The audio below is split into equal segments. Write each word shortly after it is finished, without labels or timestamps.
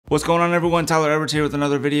What's going on, everyone? Tyler Edwards here with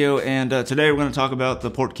another video, and today we're going to talk about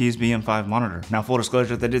the Portkeys BM5 monitor. Now, full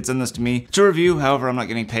disclosure, they did send this to me to review. However, I'm not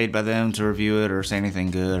getting paid by them to review it or say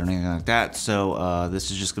anything good or anything like that. So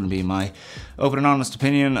this is just going to be my open and honest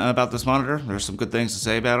opinion about this monitor. There's some good things to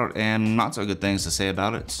say about it and not so good things to say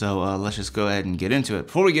about it. So let's just go ahead and get into it.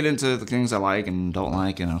 Before we get into the things I like and don't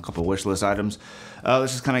like and a couple of wish list items,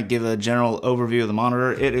 let's just kind of give a general overview of the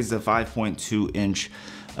monitor. It is a 5.2 inch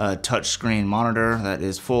touchscreen monitor that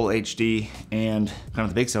is full HD, and kind of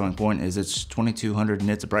the big selling point is it's 2200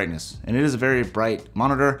 nits of brightness, and it is a very bright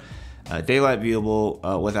monitor, daylight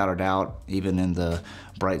viewable without a doubt, even in the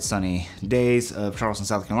bright sunny days of Charleston,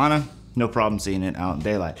 South Carolina. No problem seeing it out in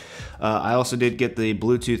daylight. I also did get the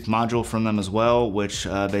Bluetooth module from them as well, which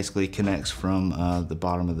basically connects from the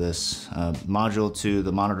bottom of this module to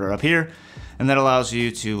the monitor up here. And that allows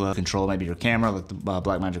you to control maybe your camera, like the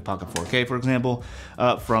Blackmagic Pocket 4K, for example,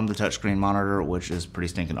 from the touchscreen monitor, which is pretty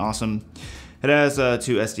stinking awesome. It has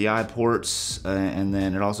two SDI ports, and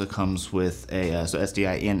then it also comes with a so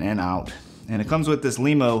SDI in and out. And it comes with this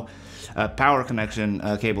LEMO power connection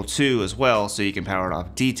cable too as well, so you can power it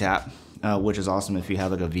off D-tap, which is awesome if you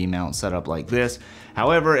have like a V-mount setup like this.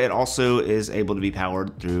 However, it also is able to be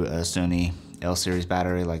powered through a Sony L-series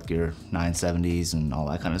battery, like your 970s and all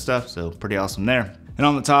that kind of stuff, so pretty awesome there. And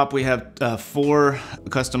on the top we have 4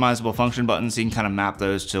 customizable function buttons, so you can kind of map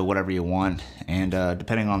those to whatever you want, and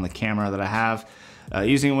depending on the camera that I have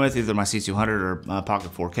using it with, either my C200 or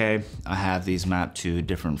Pocket 4K, I have these mapped to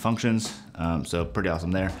different functions, so pretty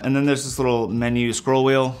awesome there. And then there's this little menu scroll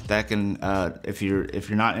wheel that can, if you're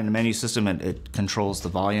not in a menu system, it controls the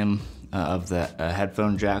volume of the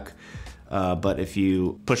headphone jack. But if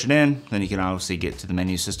you push it in, then you can obviously get to the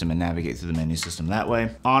menu system and navigate through the menu system that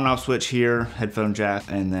way. On-off switch here, headphone jack,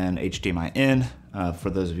 and then HDMI in. For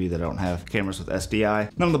those of you that don't have cameras with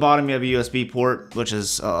SDI. Then on the bottom you have a USB port, which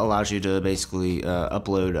allows you to basically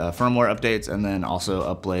upload firmware updates, and then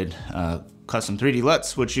also upload custom 3D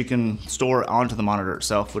LUTs, which you can store onto the monitor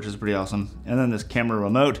itself, which is pretty awesome. And then this camera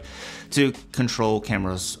remote to control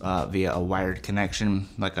cameras via a wired connection,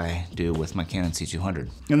 like I do with my Canon C200.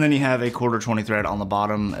 And then you have a 1/4 thread on the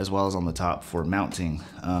bottom as well as on the top for mounting.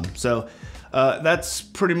 That's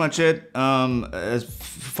pretty much it. As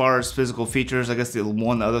far as physical features, I guess the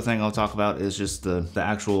other thing I'll talk about is just the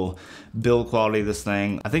actual build quality of this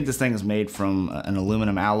thing. I think this thing is made from an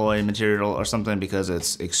aluminum alloy material or something, because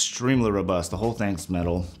it's extremely robust. The whole thing's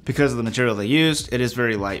metal. Because of the material they used, it is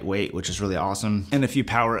very lightweight, which is really awesome. And if you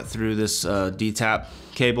power it through this D-tap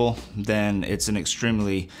cable, then it's an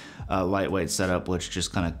extremely lightweight setup, which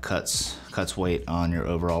just kind of cuts weight on your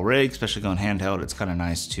overall rig, especially going handheld. It's kind of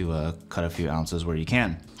nice to cut a few ounces where you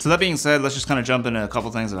can. So that being said, let's just kind of jump into a couple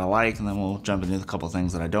things that I like, and then we'll jump into a couple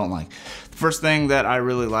things that I don't like. The first thing that I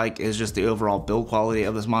really like is just the overall build quality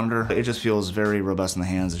of this monitor. It just feels very robust in the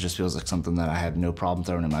hands. It just feels like something that I had no problem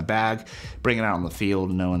throwing in my bag, bringing it out in the field,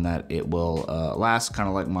 knowing that it will last, kind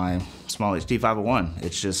of like my Small HD 501.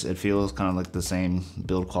 It feels kind of like the same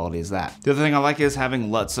build quality as that. The other thing I like is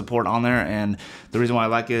having LUTS support on there, and the reason why I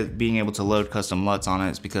like it, being able to load custom LUTs on it,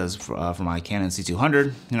 is because for my Canon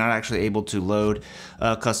C200, you're not actually able to load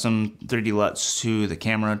custom 3D LUTs to the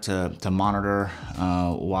camera to monitor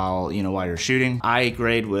while you're shooting. I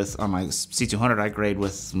grade with, on my C200, I grade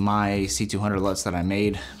with my C200 LUTs that I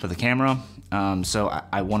made for the camera. So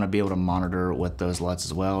I want to be able to monitor with those LUTs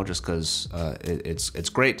as well, just because it's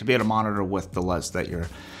great to be able to monitor with the LUTs that you're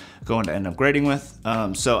going to end up grading with.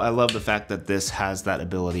 So I love the fact that this has that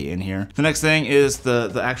ability in here. The next thing is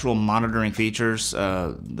the actual monitoring features,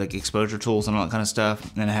 like exposure tools and all that kind of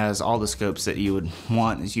stuff. And it has all the scopes that you would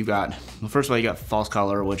want. First of all, you got false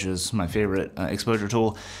color, which is my favorite exposure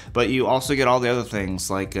tool, but you also get all the other things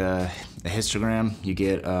like a histogram, you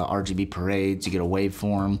get RGB parades, you get a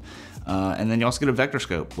waveform, and then you also get a vector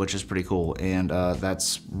scope, which is pretty cool. And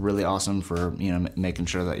that's really awesome for making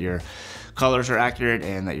sure that your colors are accurate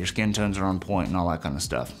and that your skin tones are on point and all that kind of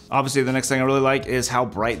stuff. Obviously, the next thing I really like is how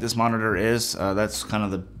bright this monitor is. That's kind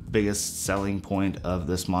of the biggest selling point of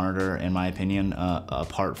this monitor, in my opinion,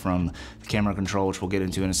 apart from the camera control, which we'll get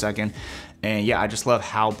into in a second. And yeah, I just love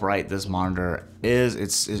how bright this monitor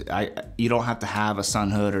is. You don't have to have a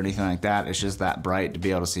sun hood or anything like that. It's just that bright to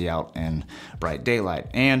be able to see out in bright daylight.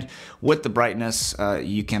 And with the brightness,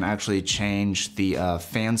 you can actually change the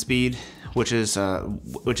fan speed, which is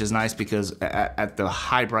nice, because at the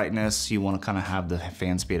high brightness, you want to kind of have the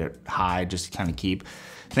fan speed at high, just to kind of keep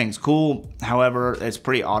thing's cool. However, it's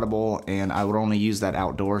pretty audible, and I would only use that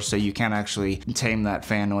outdoors, so you can actually tame that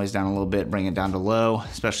fan noise down a little bit, bring it down to low,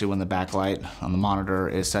 especially when the backlight on the monitor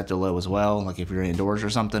is set to low as well, like if you're indoors or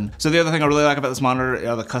something. So the other thing I really like about this monitor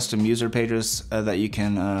are the custom user pages that you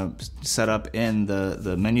can set up in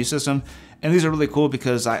the menu system. And these are really cool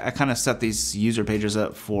because I kind of set these user pages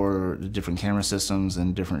up for different camera systems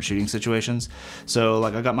and different shooting situations. So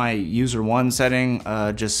like I got my user 1 setting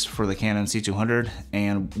just for the Canon C200,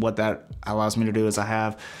 and what that allows me to do is I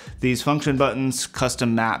have these function buttons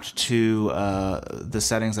custom mapped to the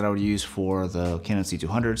settings that I would use for the Canon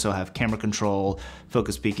C200. So I have camera control,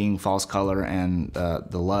 focus peaking, false color, and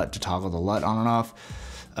the LUT to toggle the LUT on and off.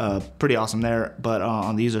 Pretty awesome there. But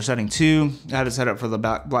on the user setting 2, I had it set up for the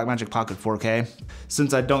Blackmagic Pocket 4K.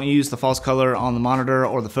 Since I don't use the false color on the monitor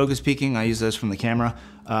or the focus peaking, I use those from the camera.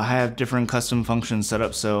 I have different custom functions set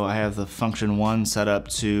up. So I have the function 1 set up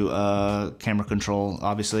to camera control,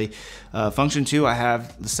 obviously. Function 2, I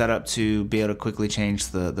have set up to be able to quickly change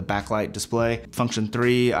the backlight display. Function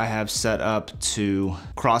 3, I have set up to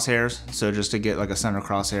crosshairs. So just to get like a center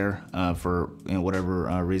crosshair for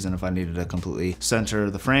whatever reason, if I needed to completely center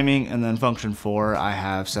the framing. And then function 4, I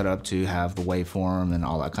have set up to have the waveform and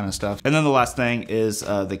all that kind of stuff. And then the last thing is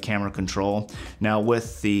the camera control. Now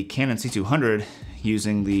with the Canon C200,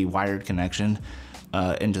 using the wired connection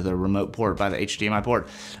into the remote port by the HDMI port,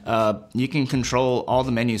 you can control all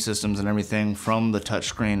the menu systems and everything from the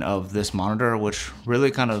touchscreen of this monitor, which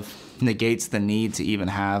really kind of negates the need to even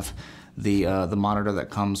have the monitor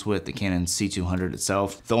that comes with the Canon C200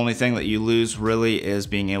 itself. The only thing that you lose really is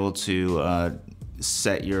being able to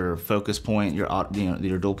set your focus point, your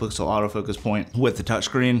dual pixel autofocus point with the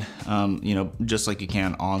touchscreen, just like you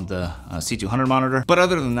can on the C200 monitor. But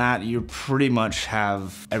other than that, you pretty much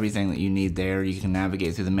have everything that you need there. You can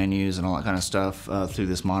navigate through the menus and all that kind of stuff through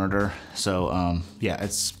this monitor. So yeah,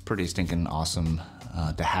 it's pretty stinking awesome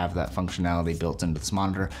to have that functionality built into this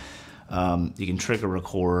monitor. You can trigger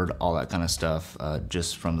record, all that kind of stuff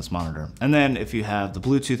just from this monitor. And then if you have the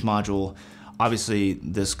Bluetooth module, obviously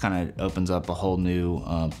this kind of opens up a whole new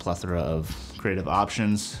plethora of creative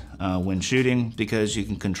options when shooting, because you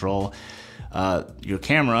can control your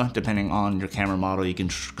camera. Depending on your camera model, you can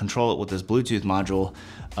control it with this Bluetooth module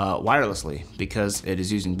wirelessly. Because it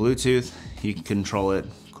is using Bluetooth, you can control it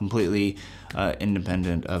completely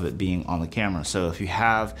independent of it being on the camera. So if you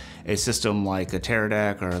have a system like a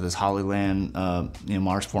Teradek or this Hollyland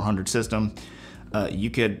Mars 400 system,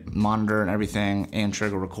 you could monitor and everything and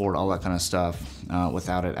trigger record, all that kind of stuff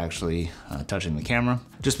without it actually touching the camera.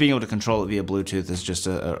 Just being able to control it via Bluetooth is just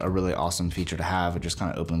a really awesome feature to have. It just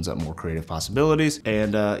kind of opens up more creative possibilities.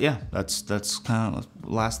 And yeah, that's kind of the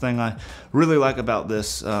last thing I really like about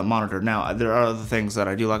this monitor. Now, there are other things that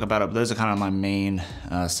I do like about it, but those are kind of my main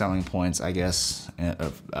selling points, I guess,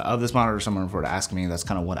 of this monitor. If someone were to ask me, that's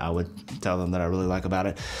kind of what I would tell them that I really like about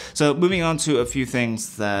it. So moving on to a few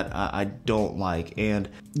things that I don't like. And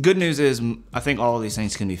good news is I think all of these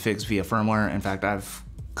things can be fixed via firmware. In fact, I've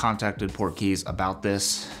contacted Portkeys about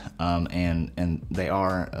this, and they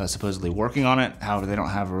are supposedly working on it. However, they don't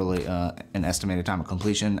have really an estimated time of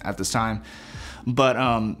completion at this time. But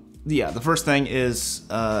yeah, the first thing is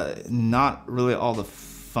not really all the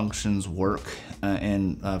functions work.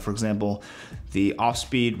 For example, the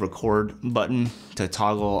off-speed record button to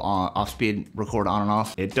toggle off-speed record on and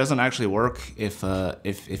off, it doesn't actually work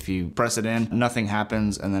if you press it in, nothing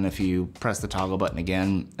happens, and then if you press the toggle button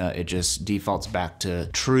again, it just defaults back to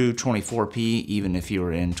true 24p, even if you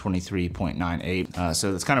were in 23.98.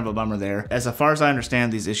 So that's kind of a bummer there. As far as I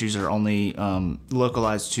understand, these issues are only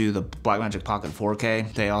localized to the Blackmagic Pocket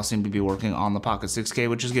 4K. They all seem to be working on the Pocket 6K,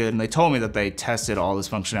 which is good, and they told me that they tested all this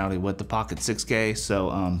functionality with the Pocket 6K,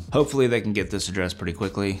 so hopefully they can get this addressed pretty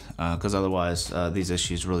quickly, because otherwise these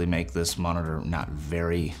issues really make this monitor not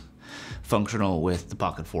very functional with the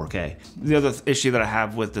Pocket 4K. The other issue that I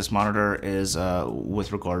have with this monitor is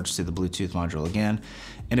with regards to the Bluetooth module again,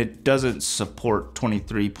 and it doesn't support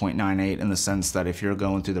 23.98 in the sense that if you're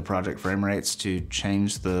going through the project frame rates to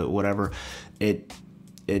change the whatever, it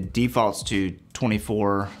defaults to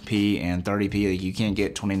 24p and 30p. Like you can't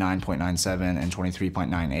get 29.97 and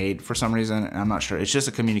 23.98 for some reason. I'm not sure. It's just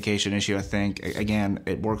a communication issue, I think. Again,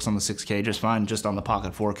 it works on the 6K just fine. Just on the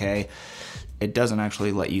Pocket 4K, it doesn't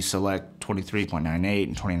actually let you select 23.98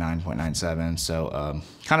 and 29.97. So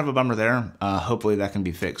kind of a bummer there. Hopefully that can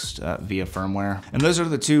be fixed via firmware. And those are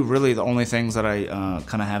the two, really the only things that I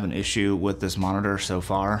kind of have an issue with this monitor so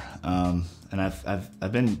far. And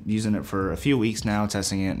I've been using it for a few weeks now,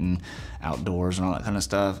 testing it and outdoors and all that kind of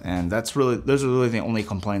stuff. And those are really the only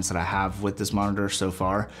complaints that I have with this monitor so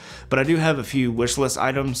far. But I do have a few wish list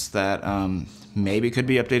items that maybe could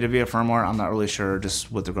be updated via firmware. I'm not really sure,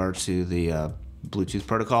 just with regards to the Bluetooth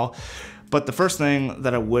protocol. But the first thing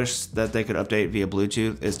that I wish that they could update via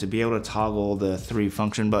Bluetooth is to be able to toggle the 3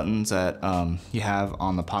 function buttons that you have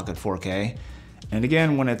on the Pocket 4K. And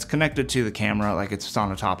again, when it's connected to the camera, like it's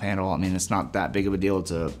on a top handle, I mean, it's not that big of a deal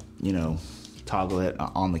to, you know, toggle it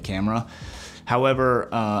on the camera. However,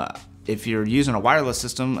 if you're using a wireless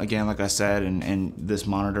system, again, like I said, and this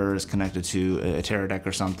monitor is connected to a Teradek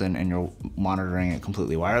or something, and you're monitoring it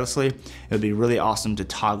completely wirelessly, it would be really awesome to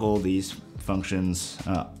toggle these functions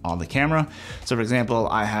on the camera. So for example,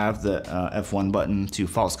 I have the F1 button to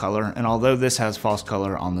false color, and although this has false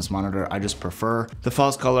color on this monitor, I just prefer the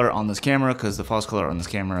false color on this camera because the false color on this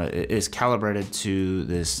camera is calibrated to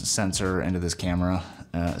this sensor into this camera.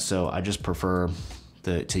 So I just prefer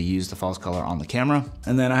to use the false color on the camera.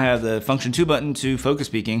 And then I have the function 2 button to focus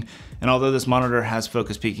peaking, and although this monitor has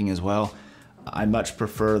focus peaking as well, I much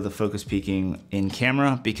prefer the focus peaking in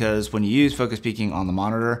camera, because when you use focus peaking on the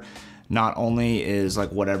monitor, not only is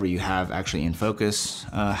like whatever you have actually in focus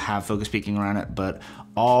have focus peaking around it, but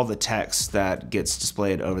all the text that gets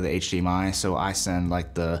displayed over the HDMI. So I send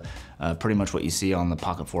like the pretty much what you see on the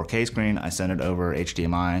Pocket 4K screen, I send it over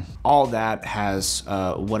HDMI. All that has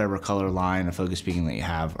whatever color line of focus peaking that you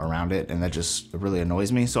have around it, and that just really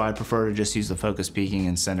annoys me. So I prefer to just use the focus peaking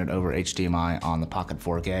and send it over HDMI on the Pocket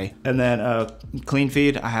 4K. And then clean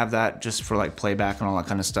feed, I have that just for like playback and all that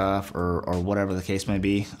kind of stuff, or whatever the case may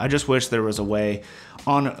be. I just wish there was a way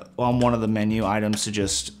on one of the menu items to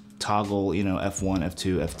just toggle, you know, F1,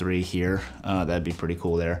 F2, F3 here. That'd be pretty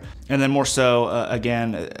cool there. And then more so,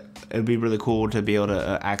 again, it'd be really cool to be able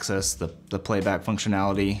to access the playback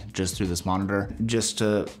functionality just through this monitor, just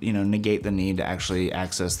to, you know, negate the need to actually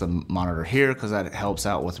access the monitor here, because that helps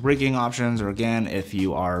out with rigging options, or again, if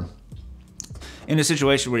you are in a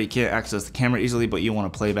situation where you can't access the camera easily, but you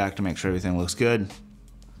want to play back to make sure everything looks good.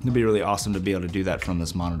 It'd be really awesome to be able to do that from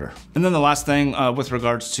this monitor. And then the last thing with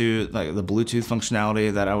regards to like the Bluetooth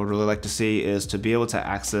functionality that I would really like to see is to be able to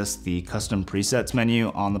access the custom presets menu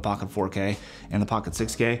on the Pocket 4K and the Pocket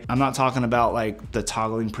 6K. I'm not talking about like the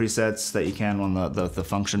toggling presets that you can on the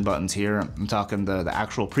function buttons here. I'm talking the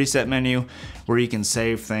actual preset menu where you can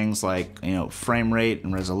save things like, you know, frame rate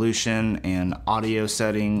and resolution and audio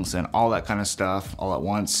settings and all that kind of stuff all at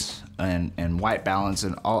once. And white balance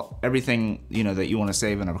and everything, you know, that you want to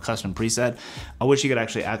save in a custom preset. I wish you could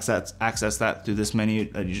actually access that through this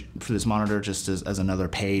menu for this monitor, just as another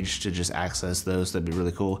page to just access those. That'd be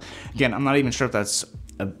really cool. Again, I'm not even sure if that's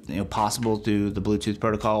possible through the Bluetooth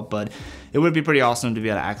protocol, but it would be pretty awesome to be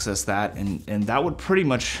able to access that, and that would pretty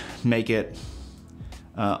much make it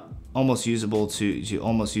almost usable to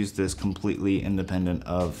almost use this completely independent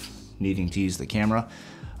of needing to use the camera.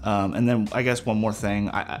 And then I guess one more thing,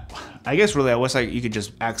 I guess really I wish you could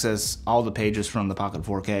just access all the pages from the Pocket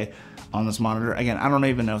 4K on this monitor. Again, I don't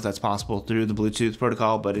even know if that's possible through the Bluetooth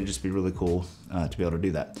protocol, but it'd just be really cool to be able to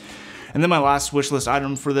do that. And then my last wish list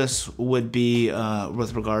item for this would be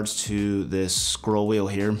with regards to this scroll wheel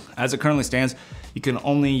here. As it currently stands, you can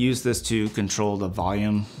only use this to control the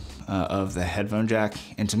volume of the headphone jack.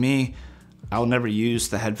 And to me, I will never use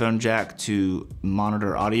the headphone jack to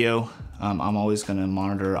monitor audio. I'm always gonna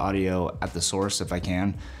monitor audio at the source if I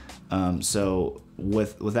can. So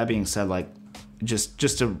with that being said, like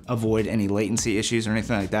just to avoid any latency issues or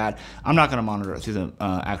anything like that, I'm not gonna monitor it through the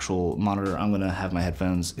actual monitor. I'm gonna have my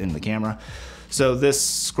headphones in the camera. So this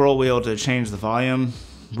scroll wheel to change the volume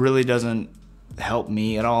really doesn't help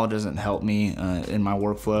me at all. It doesn't help me in my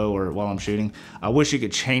workflow or while I'm shooting. I wish you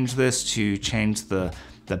could change this to change the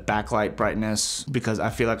backlight brightness, because I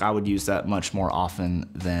feel like I would use that much more often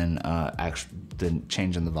than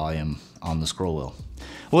changing the volume on the scroll wheel.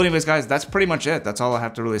 Well, anyways, guys, that's pretty much it. That's all I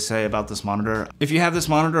have to really say about this monitor. If you have this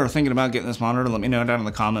monitor or thinking about getting this monitor, let me know down in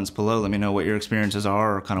the comments below. Let me know what your experiences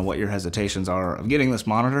are, or kind of what your hesitations are of getting this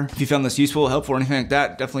monitor. If you found this useful, helpful, or anything like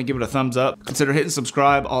that, definitely give it a thumbs up. Consider hitting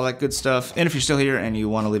subscribe, all that good stuff. And if you're still here and you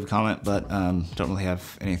want to leave a comment, but don't really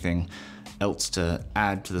have anything else to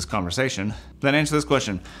add to this conversation, then answer this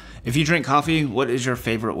question. If you drink coffee, what is your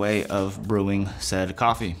favorite way of brewing said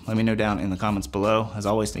coffee? Let me know down in the comments below. As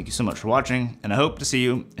always, thank you so much for watching, and I hope to see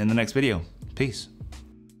you in the next video. Peace.